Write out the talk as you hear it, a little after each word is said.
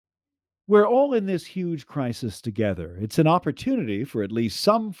We're all in this huge crisis together. It's an opportunity for at least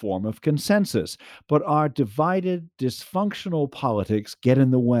some form of consensus, but our divided, dysfunctional politics get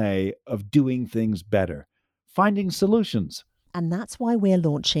in the way of doing things better, finding solutions. And that's why we're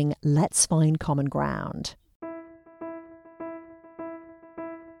launching Let's Find Common Ground.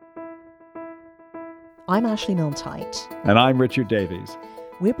 I'm Ashley Milne-Tyte. And I'm Richard Davies.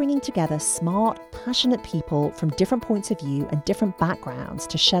 We're bringing together smart, passionate people from different points of view and different backgrounds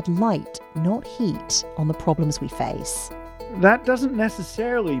to shed light, not heat, on the problems we face. That doesn't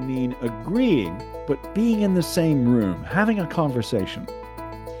necessarily mean agreeing, but being in the same room, having a conversation.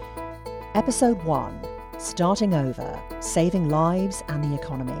 Episode 1, Starting Over, Saving Lives and the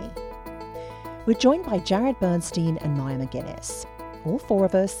Economy. We're joined by Jared Bernstein and Maya McGuinness, all four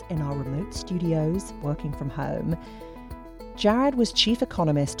of us in our remote studios, working from home. Jared was chief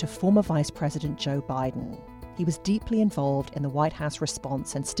economist to former Vice President Joe Biden. He was deeply involved in the White House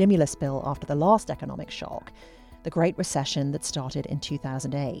response and stimulus bill after the last economic shock, the Great Recession that started in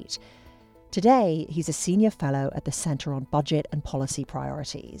 2008. Today, he's a senior fellow at the Center on Budget and Policy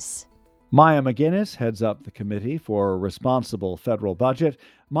Priorities. Maya McGuinness heads up the Committee for a Responsible Federal Budget.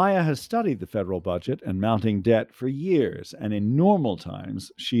 Maya has studied the federal budget and mounting debt for years, and in normal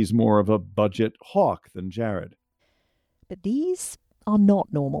times, she's more of a budget hawk than Jared. But these are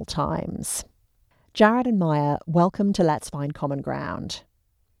not normal times. Jared and Maya, welcome to Let's Find Common Ground.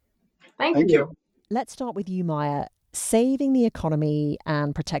 Thank you. Let's start with you, Maya. Saving the economy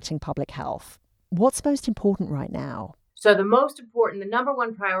and protecting public health. What's most important right now? So the number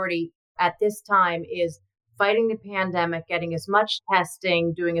one priority at this time is fighting the pandemic, getting as much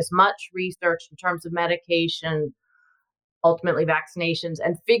testing, doing as much research in terms of medication, ultimately vaccinations,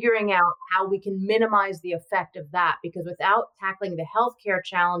 and figuring out how we can minimize the effect of that. Because without tackling the healthcare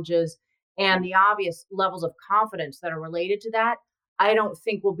challenges and the obvious levels of confidence that are related to that, I don't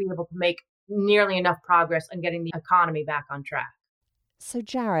think we'll be able to make nearly enough progress on getting the economy back on track. So,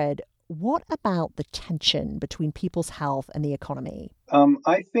 Jared, what about the tension between people's health and the economy?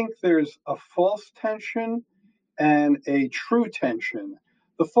 I think there's a false tension and a true tension.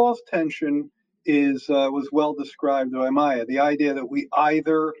 The false tension was well described by Maya. The idea that we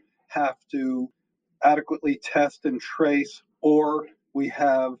either have to adequately test and trace, or we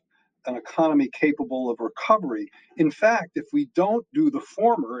have an economy capable of recovery. In fact, if we don't do the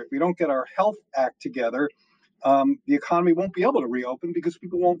former, if we don't get our health act together, the economy won't be able to reopen because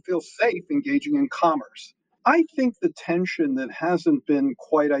people won't feel safe engaging in commerce. I think the tension that hasn't been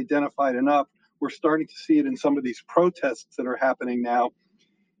quite identified enough, we're starting to see it in some of these protests that are happening now,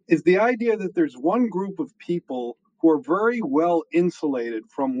 is the idea that there's one group of people who are very well insulated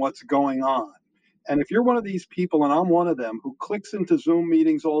from what's going on. And if you're one of these people, and I'm one of them, who clicks into Zoom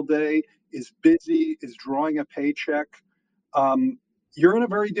meetings all day, is busy, is drawing a paycheck, you're in a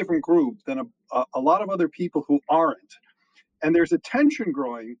very different group than a lot of other people who aren't. And there's a tension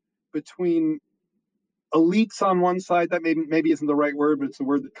growing between elites on one side, that maybe isn't the right word, but it's the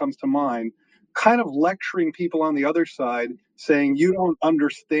word that comes to mind, kind of lecturing people on the other side, saying you don't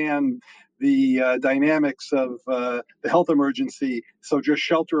understand the dynamics of the health emergency, so just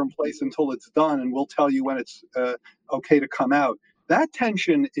shelter in place until it's done, and we'll tell you when it's okay to come out. That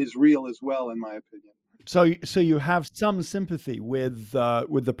tension is real as well, in my opinion. So you have some sympathy with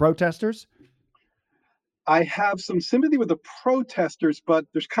the protesters? I have some sympathy with the protesters, but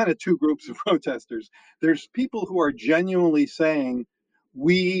there's kind of two groups of protesters. There's people who are genuinely saying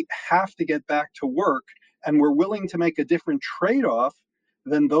we have to get back to work, and we're willing to make a different trade-off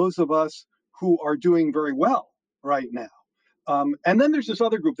than those of us who are doing very well right now. And then there's this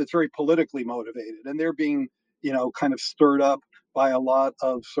other group that's very politically motivated, and they're being, kind of stirred up by a lot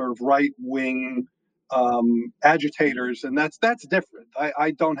of sort of right-wing agitators, and that's different.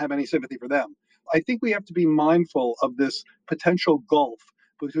 I don't have any sympathy for them. I think we have to be mindful of this potential gulf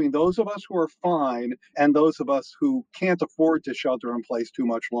between those of us who are fine and those of us who can't afford to shelter in place too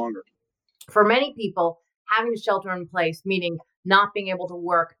much longer. For many people, having to shelter in place, meaning not being able to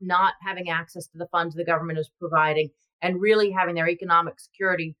work, not having access to the funds the government is providing, and really having their economic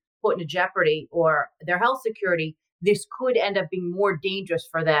security put into jeopardy or their health security, this could end up being more dangerous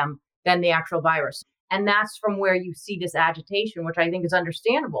for them than the actual virus. And that's from where you see this agitation, which I think is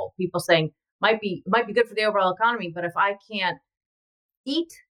understandable. People saying, might be good for the overall economy, but if I can't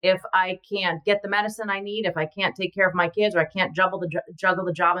eat, if I can't get the medicine I need, if I can't take care of my kids, or I can't juggle the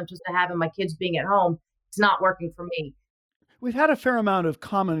job I'm supposed to have and my kids being at home, it's not working for me. We've had a fair amount of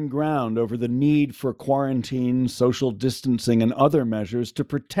common ground over the need for quarantine, social distancing, and other measures to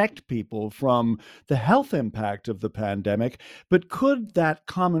protect people from the health impact of the pandemic. But could that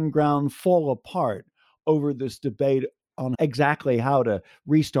common ground fall apart over this debate on exactly how to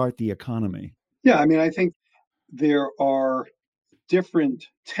restart the economy. Yeah, I mean, I think there are different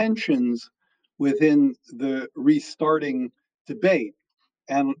tensions within the restarting debate.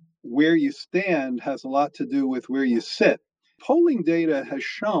 And where you stand has a lot to do with where you sit. Polling data has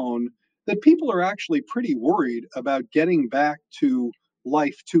shown that people are actually pretty worried about getting back to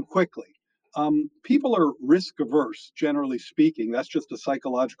life too quickly. People are risk averse, generally speaking. That's just a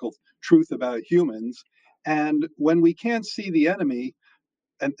psychological truth about humans. And when we can't see the enemy,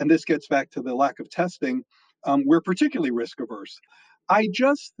 and this gets back to the lack of testing, we're particularly risk averse. I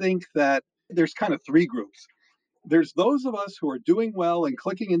just think that there's kind of three groups. There's those of us who are doing well and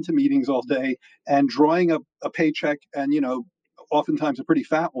clicking into meetings all day and drawing a paycheck, and oftentimes a pretty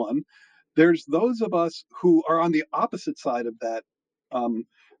fat one. There's those of us who are on the opposite side of that um,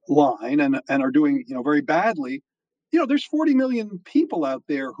 line and are doing very badly. There's 40 million people out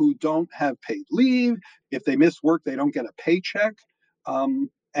there who don't have paid leave. If they miss work, they don't get a paycheck.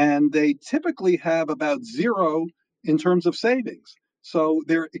 And they typically have about zero in terms of savings. So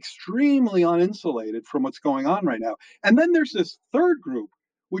they're extremely uninsulated from what's going on right now. And then there's this third group,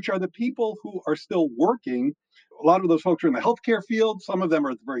 which are the people who are still working. A lot of those folks are in the healthcare field. Some of them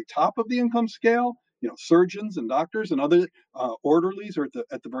are at the very top of the income scale. Surgeons and doctors and other orderlies are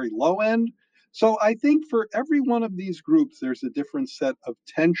at the very low end. So I think for every one of these groups, there's a different set of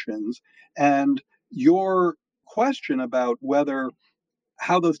tensions. And your question about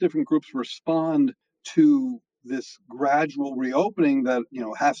how those different groups respond to this gradual reopening that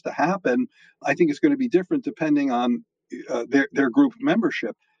has to happen, I think is going to be different depending on their group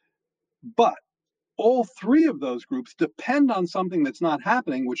membership. But all three of those groups depend on something that's not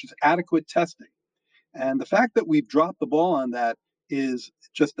happening, which is adequate testing. And the fact that we've dropped the ball on that is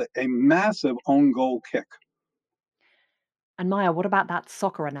just a massive own goal kick. And Maya, what about that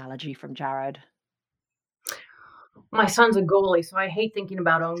soccer analogy from Jared? My son's a goalie, so I hate thinking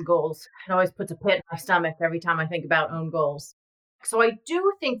about own goals. It always puts a pit in my stomach every time I think about own goals. So I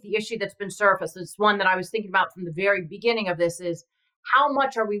do think the issue that's been surfaced is one that I was thinking about from the very beginning of this is how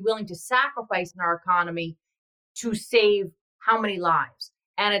much are we willing to sacrifice in our economy to save how many lives?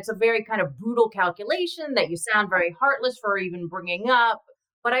 And it's a very kind of brutal calculation that you sound very heartless for even bringing up.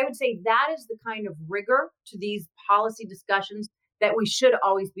 But I would say that is the kind of rigor to these policy discussions that we should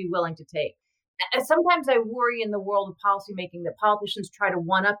always be willing to take. And sometimes I worry in the world of policymaking that politicians try to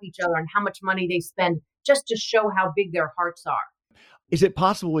one up each other on how much money they spend just to show how big their hearts are. Is it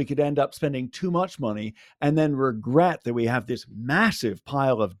possible we could end up spending too much money and then regret that we have this massive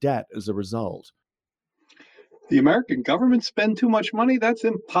pile of debt as a result? The American government spend too much money? That's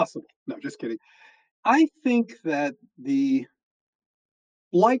impossible. No, just kidding. I think that the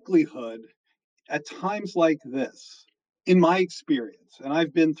likelihood at times like this, in my experience, and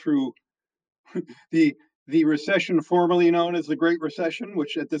I've been through the recession formerly known as the Great Recession,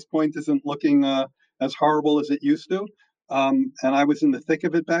 which at this point isn't looking as horrible as it used to. And I was in the thick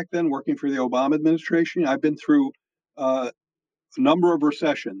of it back then, working for the Obama administration. I've been through a number of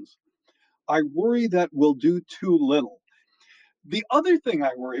recessions. I worry that we'll do too little. The other thing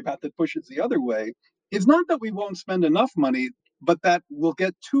I worry about that pushes the other way is not that we won't spend enough money, but that we'll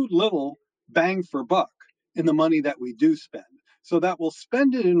get too little bang for buck in the money that we do spend. So that we'll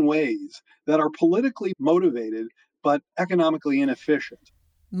spend it in ways that are politically motivated but economically inefficient.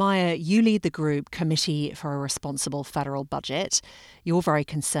 Maya, you lead the group Committee for a Responsible Federal Budget. You're very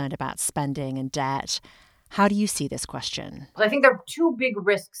concerned about spending and debt. How do you see this question? I think there are two big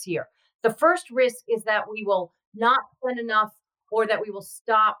risks here. The first risk is that we will not spend enough or that we will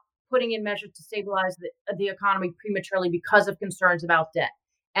stop putting in measures to stabilize the economy prematurely because of concerns about debt.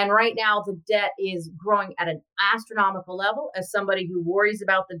 And right now, the debt is growing at an astronomical level. As somebody who worries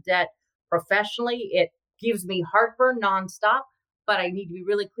about the debt professionally, it gives me heartburn nonstop. But I need to be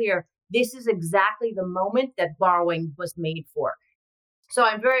really clear. This is exactly the moment that borrowing was made for. So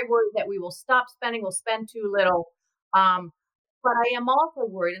I'm very worried that we will stop spending, we'll spend too little. But I am also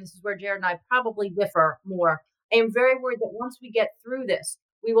worried, and this is where Jared and I probably differ more. I am very worried that once we get through this,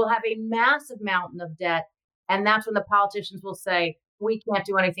 we will have a massive mountain of debt. And that's when the politicians will say, we can't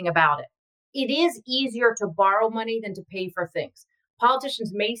do anything about it. It is easier to borrow money than to pay for things.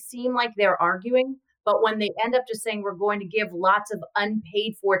 Politicians may seem like they're arguing, but when they end up just saying we're going to give lots of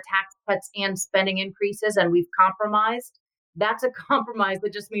unpaid for tax cuts and spending increases and we've compromised, that's a compromise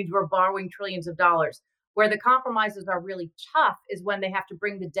that just means we're borrowing trillions of dollars. Where the compromises are really tough is when they have to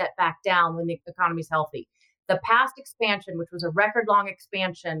bring the debt back down when the economy's healthy. The past expansion, which was a record long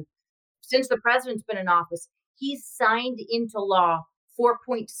expansion, since the president's been in office, he's signed into law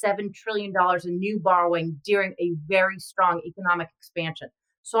 $4.7 trillion in new borrowing during a very strong economic expansion.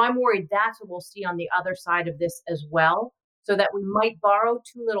 So I'm worried that's what we'll see on the other side of this as well, so that we might borrow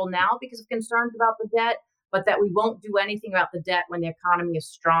too little now because of concerns about the debt, but that we won't do anything about the debt when the economy is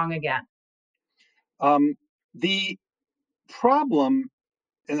strong again. The problem,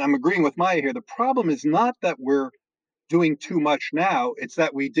 and I'm agreeing with Maya here, the problem is not that we're doing too much now, it's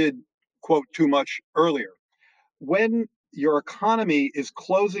that we did, quote, too much earlier. When your economy is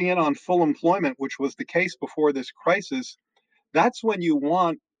closing in on full employment, which was the case before this crisis, that's when you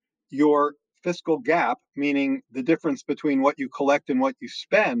want your fiscal gap, meaning the difference between what you collect and what you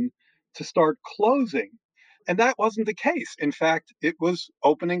spend, to start closing. And that wasn't the case. In fact, it was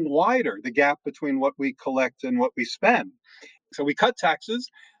opening wider, the gap between what we collect and what we spend. So we cut taxes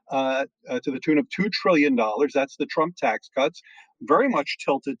to the tune of $2 trillion. That's the Trump tax cuts, very much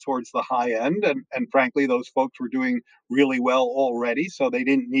tilted towards the high end. And frankly, those folks were doing really well already, so they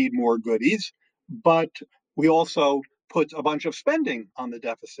didn't need more goodies. But we also put a bunch of spending on the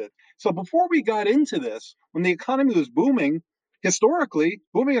deficit. So before we got into this, when the economy was booming, historically,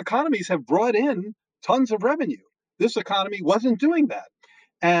 booming economies have brought in tons of revenue. This economy wasn't doing that.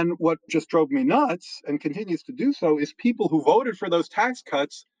 And what just drove me nuts and continues to do so is people who voted for those tax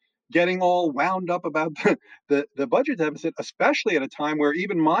cuts getting all wound up about the budget deficit, especially at a time where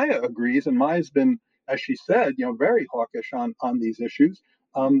even Maya agrees, and Maya's been, as she said, very hawkish on these issues,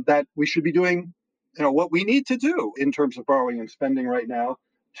 that we should be doing what we need to do in terms of borrowing and spending right now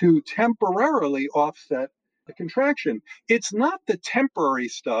to temporarily offset the contraction. It's not the temporary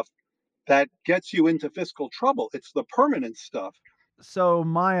stuff that gets you into fiscal trouble. It's the permanent stuff. So,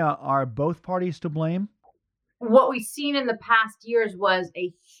 Maya, are both parties to blame? What we've seen in the past years was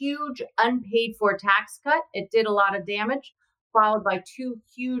a huge unpaid for tax cut. It did a lot of damage, followed by two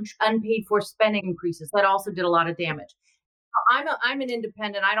huge unpaid for spending increases that also did a lot of damage. I'm an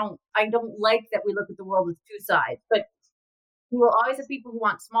independent. I don't like that we look at the world with two sides, but you will always have people who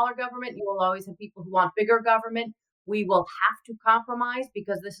want smaller government. You will always have people who want bigger government. We will have to compromise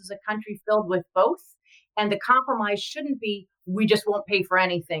because this is a country filled with both. And the compromise shouldn't be, we just won't pay for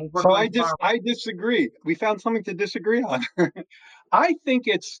anything. I disagree. We found something to disagree on. I think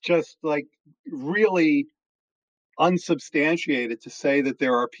it's just like really unsubstantiated to say that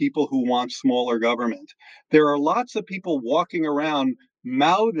there are people who want smaller government. There are lots of people walking around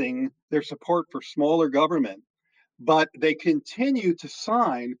mouthing their support for smaller government, but they continue to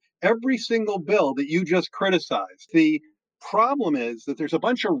sign every single bill that you just criticized. The problem is that there's a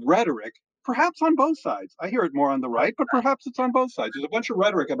bunch of rhetoric, perhaps on both sides. I hear it more on the right, but perhaps it's on both sides. There's a bunch of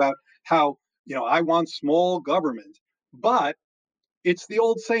rhetoric about how, I want small government, but it's the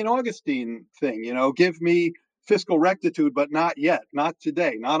old St. Augustine thing, give me fiscal rectitude, but not yet, not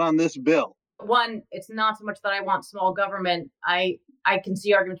today, not on this bill. One, it's not so much that I want small government. I can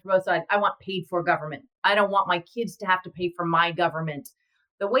see arguments from both sides. I want paid for government. I don't want my kids to have to pay for my government.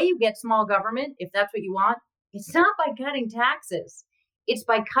 The way you get small government, if that's what you want, it's not by cutting taxes. It's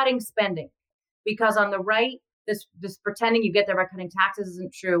by cutting spending. Because on the right, this pretending you get there by cutting taxes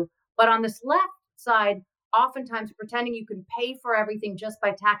isn't true. But on this left side, oftentimes pretending you can pay for everything just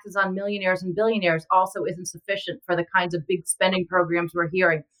by taxes on millionaires and billionaires also isn't sufficient for the kinds of big spending programs we're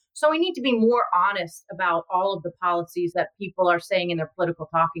hearing. So we need to be more honest about all of the policies that people are saying in their political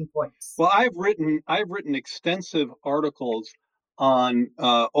talking points. Well, I've written extensive articles on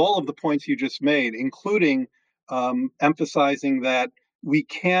all of the points you just made, including emphasizing that we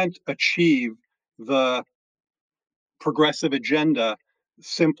can't achieve the progressive agenda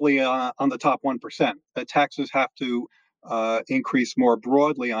simply on the top 1%. That taxes have to increase more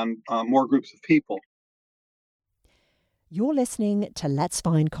broadly on more groups of people. You're listening to Let's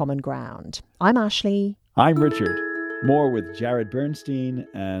Find Common Ground. I'm Ashley. I'm Richard. More with Jared Bernstein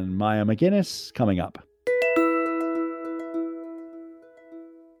and Maya McGuinness coming up.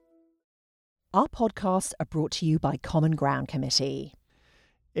 Our podcasts are brought to you by Common Ground Committee.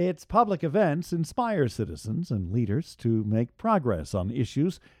 Its public events inspire citizens and leaders to make progress on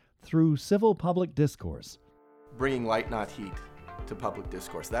issues through civil public discourse. Bringing light, not heat, to public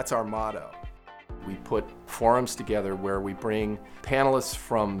discourse. That's our motto. We put forums together where we bring panelists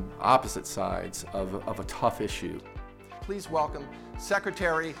from opposite sides of a tough issue. Please welcome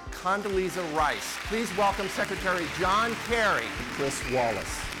Secretary Condoleezza Rice. Please welcome Secretary John Kerry. Chris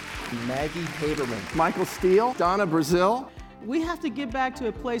Wallace. Maggie Haberman. Michael Steele. Donna Brazile. We have to get back to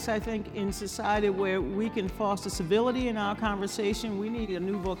a place, I think, in society where we can foster civility in our conversation. We need a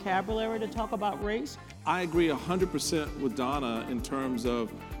new vocabulary to talk about race. I agree 100% with Donna in terms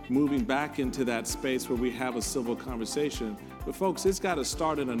of moving back into that space where we have a civil conversation. But folks, it's got to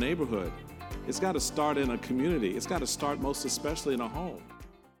start in a neighborhood. It's got to start in a community. It's got to start most especially in a home.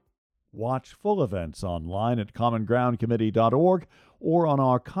 Watch full events online at commongroundcommittee.org or on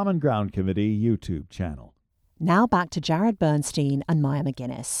our Common Ground Committee YouTube channel. Now back to Jared Bernstein and Maya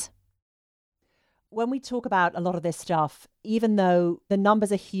McGuinness. When we talk about a lot of this stuff, even though the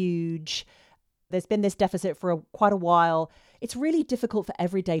numbers are huge, there's been this deficit for quite a while, it's really difficult for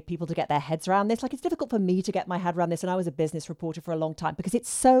everyday people to get their heads around this. Like, it's difficult for me to get my head around this, and I was a business reporter for a long time because it's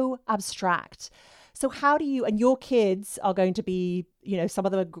so abstract. So how do you, and your kids are going to be, some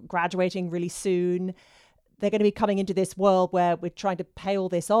of them are graduating really soon. They're going to be coming into this world where we're trying to pay all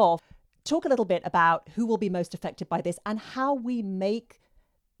this off. Talk a little bit about who will be most affected by this and how we make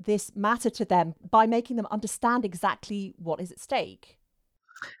this matter to them by making them understand exactly what is at stake.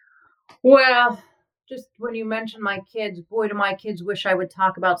 Well, just when you mentioned my kids, boy, do my kids wish I would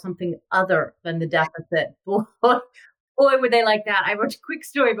talk about something other than the deficit. Boy, would they like that. I have a quick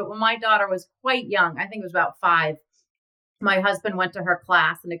story, but when my daughter was quite young, I think it was about 5, my husband went to her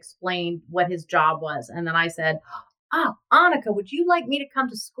class and explained what his job was. And then I said, "Oh, Annika, would you like me to come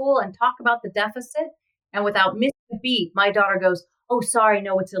to school and talk about the deficit?" And without missing a beat, my daughter goes, "Oh, sorry,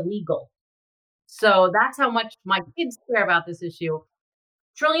 no, it's illegal." So that's how much my kids care about this issue.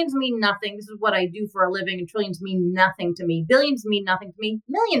 Trillions mean nothing. This is what I do for a living, and trillions mean nothing to me. Billions mean nothing to me.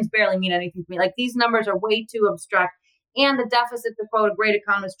 Millions barely mean anything to me. Like, these numbers are way too abstract. And the deficit, to quote a great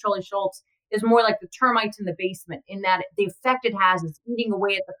economist, Charlie Schultz, is more like the termites in the basement, in that the effect it has is eating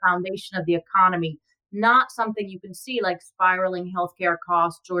away at the foundation of the economy, not something you can see like spiraling healthcare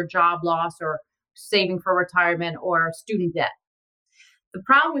costs or job loss or saving for retirement or student debt. The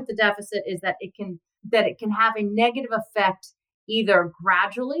problem with the deficit is that it can have a negative effect either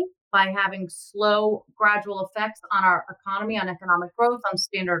gradually by having slow, gradual effects on our economy, on economic growth, on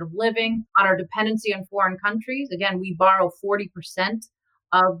standard of living, on our dependency on foreign countries. Again, we borrow 40%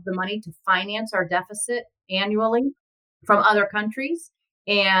 of the money to finance our deficit annually from other countries.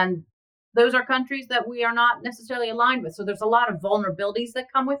 And those are countries that we are not necessarily aligned with. So there's a lot of vulnerabilities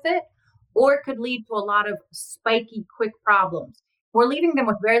that come with it, or it could lead to a lot of spiky, quick problems. We're leaving them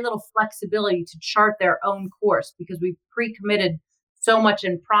with very little flexibility to chart their own course because we've pre-committed so much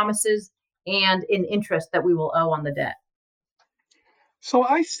in promises and in interest that we will owe on the debt. So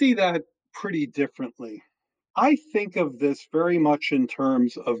I see that pretty differently. I think of this very much in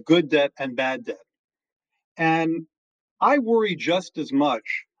terms of good debt and bad debt. And I worry just as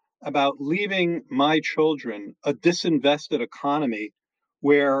much about leaving my children a disinvested economy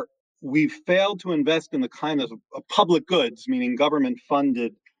where we've failed to invest in the kind of public goods, meaning government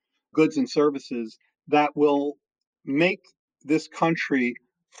funded goods and services, that will make this country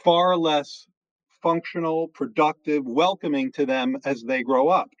far less functional, productive, welcoming to them as they grow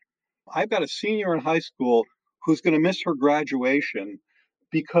up. I've got a senior in high school who's going to miss her graduation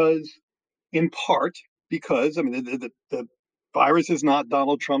because, in part, because the virus is not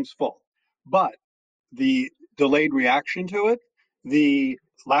Donald Trump's fault, but the delayed reaction to it, the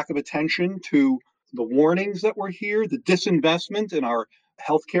lack of attention to the warnings that were here, the disinvestment in our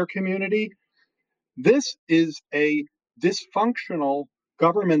healthcare community. This is a dysfunctional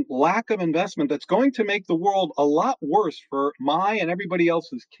government lack of investment that's going to make the world a lot worse for my and everybody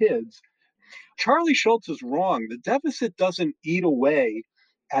else's kids. Charlie Schultz is wrong. The deficit doesn't eat away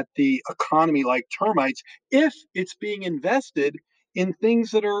at the economy like termites if it's being invested in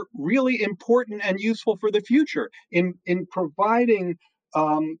things that are really important and useful for the future, in providing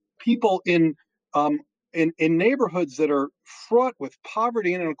people in neighborhoods that are fraught with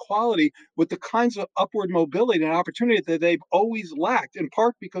poverty and inequality with the kinds of upward mobility and opportunity that they've always lacked, in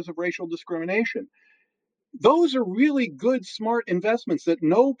part because of racial discrimination. Those are really good, smart investments that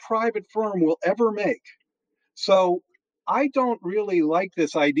no private firm will ever make. So I don't really like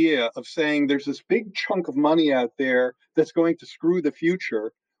this idea of saying there's this big chunk of money out there that's going to screw the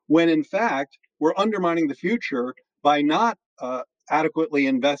future, when in fact we're undermining the future by not adequately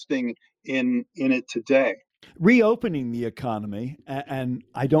investing in it today. Reopening the economy, and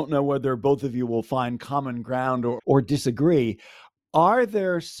I don't know whether both of you will find common ground or disagree. Are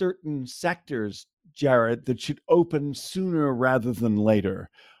there certain sectors, Jared, that should open sooner rather than later?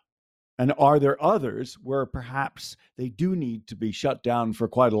 And are there others where perhaps they do need to be shut down for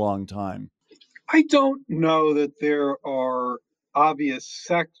quite a long time? I don't know that there are obvious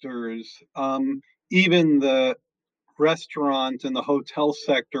sectors. Even the restaurant and the hotel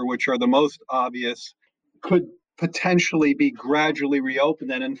sector, which are the most obvious, could potentially be gradually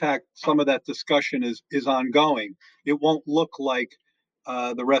reopened. And in fact, some of that discussion is ongoing. It won't look like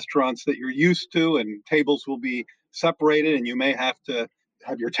the restaurants that you're used to, and tables will be separated, and you may have to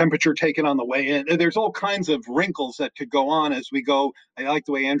have your temperature taken on the way in. There's all kinds of wrinkles that could go on as we go. I like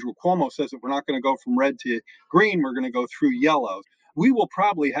the way Andrew Cuomo says that we're not going to go from red to green, we're going to go through yellow. We will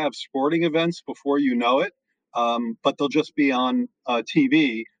probably have sporting events before you know it, but they'll just be on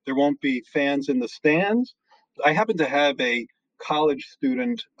TV. There won't be fans in the stands. I happen to have a college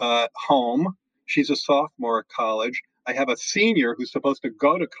student home. She's a sophomore at college. I have a senior who's supposed to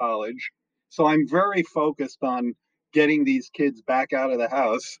go to college. So I'm very focused on getting these kids back out of the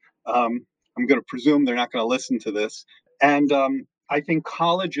house. I'm going to presume they're not going to listen to this. And I think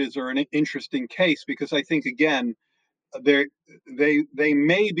colleges are an interesting case because I think, again, they they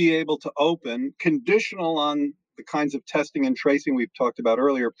may be able to open, conditional on the kinds of testing and tracing we've talked about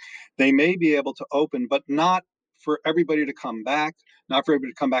earlier. They may be able to open, but not for everybody to come back, not for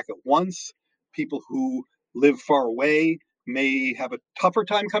everybody to come back at once. People who live far away may have a tougher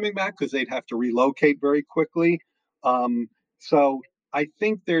time coming back because they'd have to relocate very quickly. So I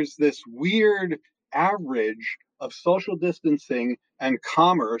think there's this weird average of social distancing and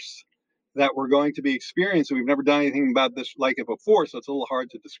commerce that we're going to be experiencing. We've never done anything about this like it before, so it's a little hard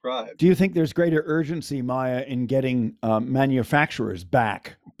to describe. Do you think there's greater urgency, Maya, in getting manufacturers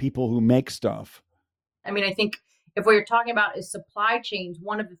back, people who make stuff? I mean, I think if what you're talking about is supply chains,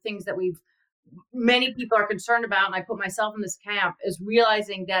 one of the things that many people are concerned about, and I put myself in this camp, is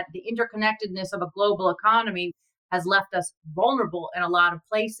realizing that the interconnectedness of a global economy has left us vulnerable in a lot of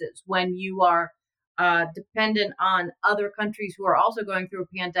places. When you are dependent on other countries who are also going through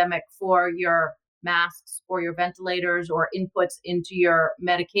a pandemic for your masks or your ventilators or inputs into your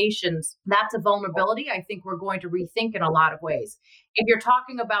medications, that's a vulnerability I think we're going to rethink in a lot of ways. If you're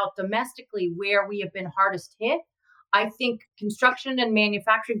talking about domestically where we have been hardest hit, I think construction and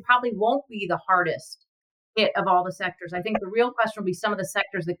manufacturing probably won't be the hardest hit of all the sectors. I think the real question will be some of the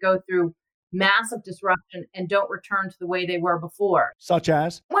sectors that go through massive disruption and don't return to the way they were before. Such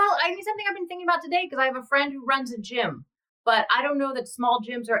as? Well, I mean, something I've been thinking about today, because I have a friend who runs a gym, but I don't know that small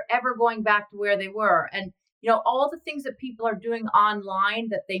gyms are ever going back to where they were. And, all the things that people are doing online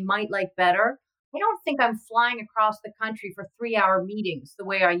that they might like better, I don't think I'm flying across the country for 3-hour meetings the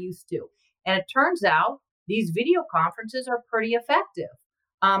way I used to. And it turns out these video conferences are pretty effective.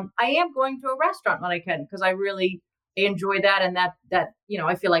 I am going to a restaurant when I can because I really enjoy that, and that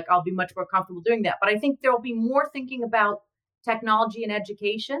I feel like I'll be much more comfortable doing that. But I think there will be more thinking about technology and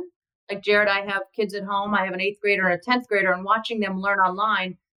education. Like Jared, I have kids at home. I have an 8th grader and a 10th grader, and watching them learn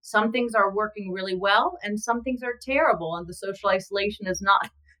online, some things are working really well and some things are terrible, and the social isolation is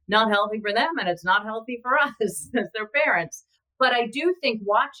not healthy for them, and it's not healthy for us as their parents. But I do think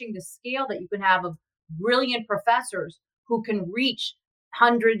watching the scale that you can have of brilliant professors who can reach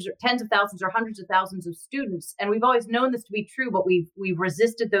hundreds or tens of thousands or hundreds of thousands of students. And we've always known this to be true, but we've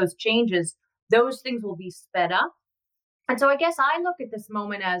resisted those changes. Those things will be sped up. And so I guess I look at this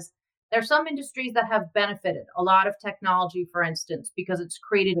moment as there are some industries that have benefited a lot of technology, for instance, because it's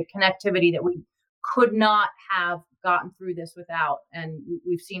created a connectivity that we could not have gotten through this without. And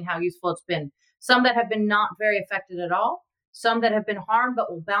we've seen how useful it's been. Some that have been not very affected at all, some that have been harmed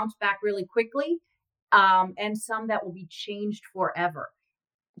but will bounce back really quickly, and some that will be changed forever.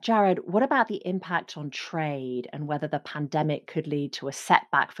 Jared, what about the impact on trade and whether the pandemic could lead to a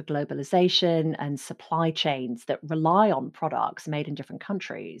setback for globalization and supply chains that rely on products made in different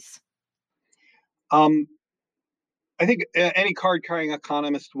countries? I think any card-carrying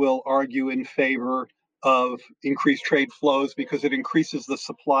economist will argue in favor of increased trade flows because it increases the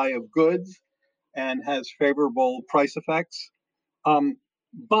supply of goods and has favorable price effects.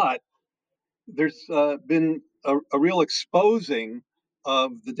 But there's been a real exposing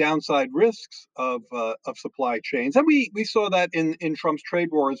of the downside risks of supply chains, and we saw that in Trump's trade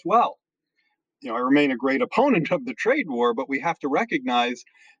war as well. I remain a great opponent of the trade war, but we have to recognize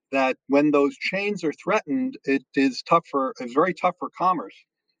that when those chains are threatened, it's very tough for commerce.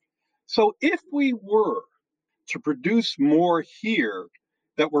 So if we were to produce more here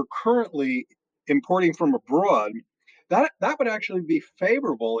that we're currently importing from abroad, that would actually be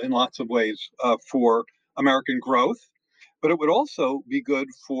favorable in lots of ways for American growth, but it would also be good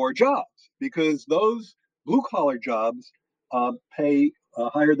for jobs because those blue collar jobs pay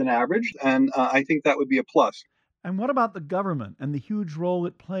higher than average, and I think that would be a plus. And what about the government and the huge role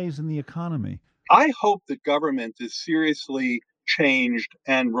it plays in the economy? I hope that government is seriously changed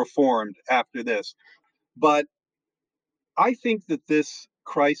and reformed after this, but I think that this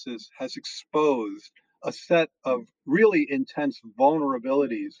crisis has exposed a set of really intense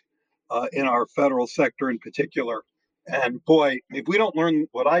vulnerabilities in our federal sector in particular. And boy, if we don't learn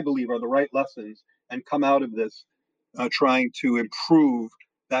what I believe are the right lessons and come out of this trying to improve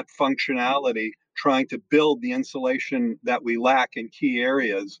that functionality, trying to build the insulation that we lack in key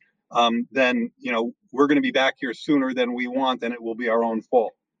areas, then we're going to be back here sooner than we want, and it will be our own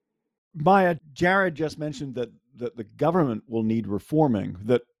fault. Maya, Jared just mentioned that that the government will need reforming,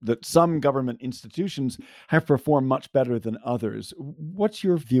 that some government institutions have performed much better than others. What's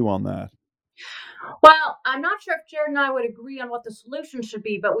your view on that? Well, I'm not sure if Jared and I would agree on what the solution should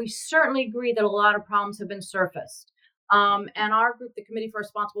be, but we certainly agree that a lot of problems have been surfaced. And our group, the Committee for a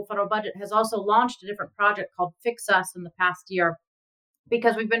Responsible Federal Budget, has also launched a different project called Fix Us in the past year,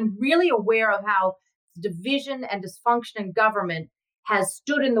 because we've been really aware of how division and dysfunction in government has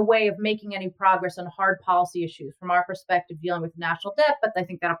stood in the way of making any progress on hard policy issues, from our perspective, dealing with national debt, but I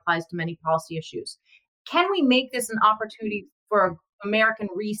think that applies to many policy issues. Can we make this an opportunity for an American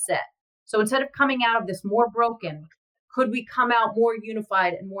reset? So instead of coming out of this more broken, could we come out more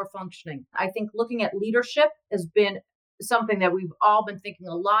unified and more functioning? I think looking at leadership has been something that we've all been thinking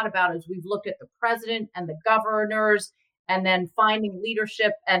a lot about as we've looked at the president and the governors, and then finding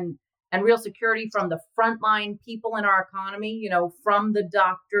leadership and real security from the frontline people in our economy, from the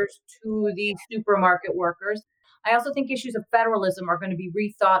doctors to the supermarket workers. I also think issues of federalism are going to be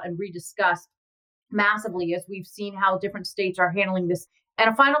rethought and rediscussed massively as we've seen how different states are handling this. And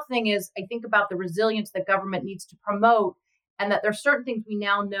a final thing is, I think about the resilience that government needs to promote, and that there are certain things we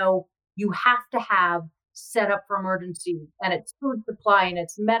now know you have to have set up for emergency, and it's food supply, and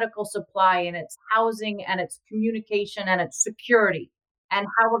it's medical supply, and it's housing, and it's communication, and it's security, and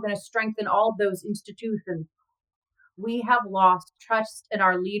how we're going to strengthen all of those institutions. We have lost trust in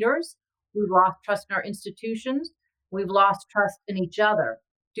our leaders. We've lost trust in our institutions. We've lost trust in each other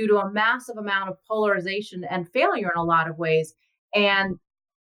due to a massive amount of polarization and failure in a lot of ways. And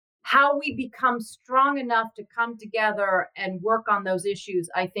how we become strong enough to come together and work on those issues,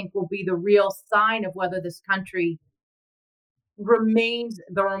 I think, will be the real sign of whether this country remains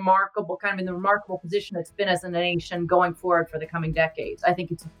in the remarkable position it's been as a nation going forward for the coming decades. I think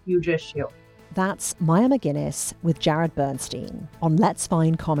it's a huge issue. That's Maya McGuinness with Jared Bernstein on Let's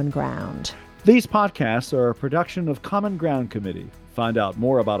Find Common Ground. These podcasts are a production of Common Ground Committee. Find out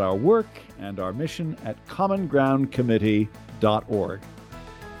more about our work and our mission at commongroundcommittee.org.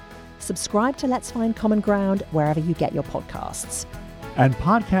 Subscribe to Let's Find Common Ground wherever you get your podcasts. And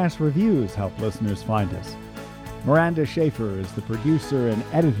podcast reviews help listeners find us. Miranda Schaefer is the producer and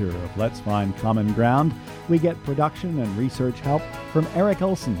editor of Let's Find Common Ground. We get production and research help from Eric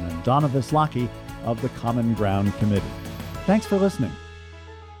Olson and Donna Vislaki of the Common Ground Committee. Thanks for listening.